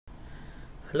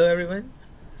Hello everyone.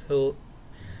 So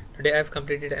today I've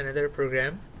completed another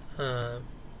program. All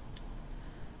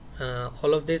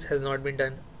of this has not been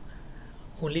done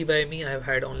only by me. I've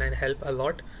had online help a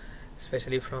lot,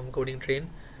 especially from Coding Train,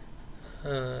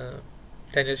 uh,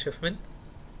 Daniel Schiffman,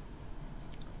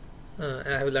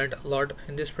 and I have learned a lot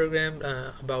in this program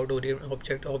about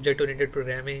object-oriented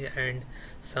programming and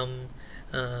some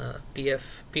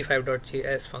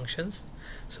p5.js functions.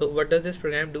 So what does this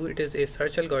program do? It is a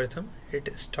search algorithm.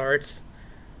 It starts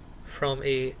from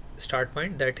a start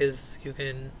point, that is, you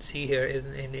can see here, is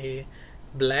in a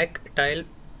black tile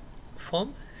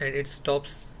form, and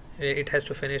it has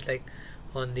to finish like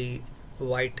on the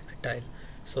white tile.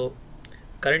 So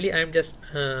currently I'm just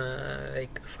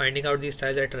like finding out these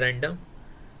tiles at random.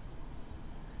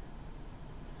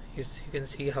 You can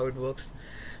see how it works.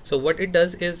 So what it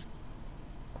does is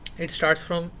it starts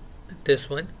from this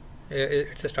one.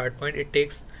 It's a start point. It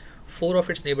takes 4 of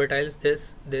its neighbor tiles,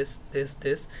 this,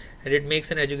 and it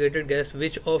makes an educated guess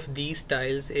which of these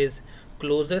tiles is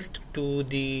closest to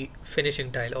the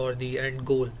finishing tile or the end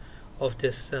goal of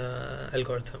this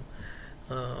algorithm.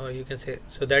 Or you can say,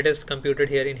 so that is computed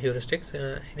here in heuristics.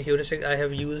 In heuristic I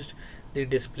have used the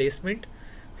displacement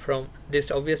from this.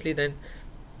 Obviously then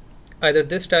either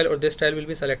this tile or this tile will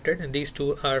be selected, and these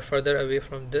two are further away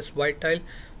from this white tile.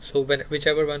 So when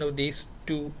whichever one of these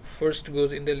two first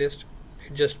goes in the list,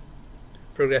 it just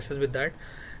progresses with that.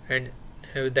 And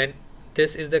then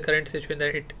this is the current situation,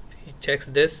 that it checks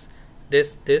this,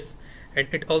 and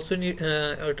it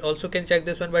also can check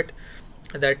this one, but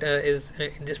that is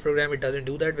in this program it doesn't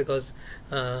do that, because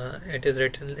it is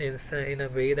written in a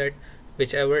way that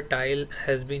whichever tile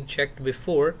has been checked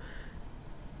before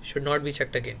should not be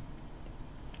checked again.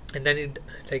 And then it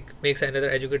like makes another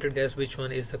educated guess which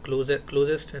one is the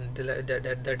closest, and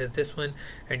that is this one,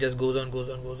 and just goes on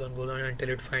until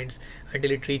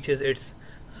it reaches its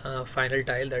final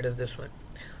tile, that is this one.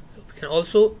 So we can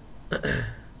also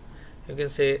you can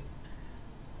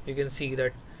see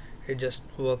that it just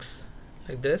works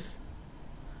like this,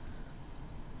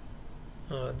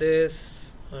 or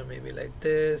this, or maybe like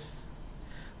this.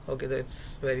 Okay,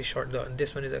 that's very short.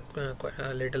 This one is quite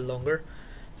a little longer.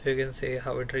 So you can say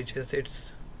how it reaches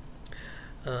its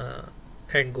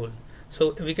end goal.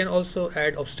 So we can also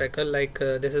add obstacle, like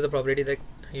this is a probability that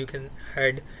you can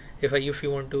add. If you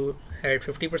want to add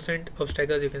 50%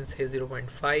 obstacles, you can say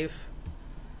 0.5.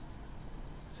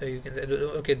 So you can say,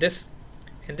 okay, this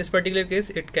in this particular case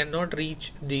it cannot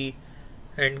reach the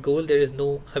end goal. There is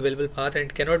no available path, and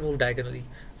it cannot move diagonally.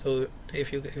 So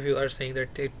if you are saying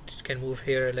that it can move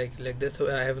here like this,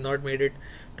 so I have not made it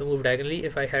to move diagonally.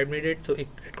 If I had made it, so it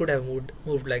could have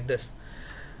moved like this.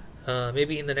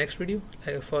 Maybe in the next video.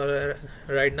 For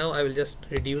right now I will just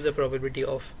reduce the probability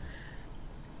of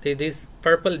these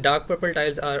dark purple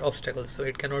tiles are obstacles, so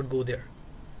it cannot go there.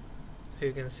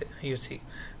 So you see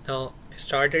now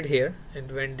started here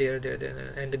and went there,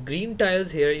 and the green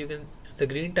tiles here, the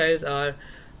green tiles are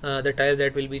the tiles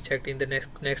that will be checked in the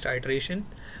next iteration.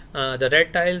 The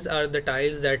red tiles are the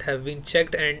tiles that have been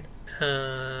checked, and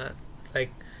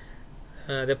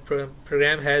the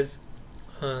program has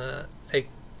like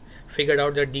figured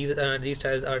out that these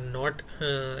tiles are not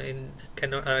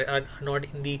are not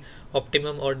in the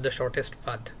optimum or the shortest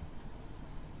path.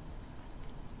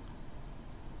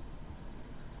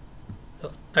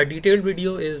 So a detailed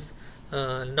video is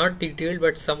not detailed,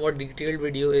 but somewhat detailed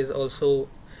video is also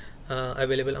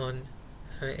available on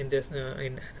in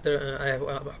another. I have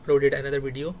uploaded another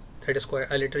video that is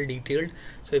quite a little detailed.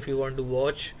 So if you want to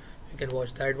watch, you can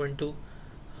watch that one too.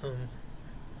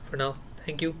 For now,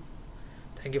 thank you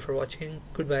for watching.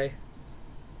 Goodbye.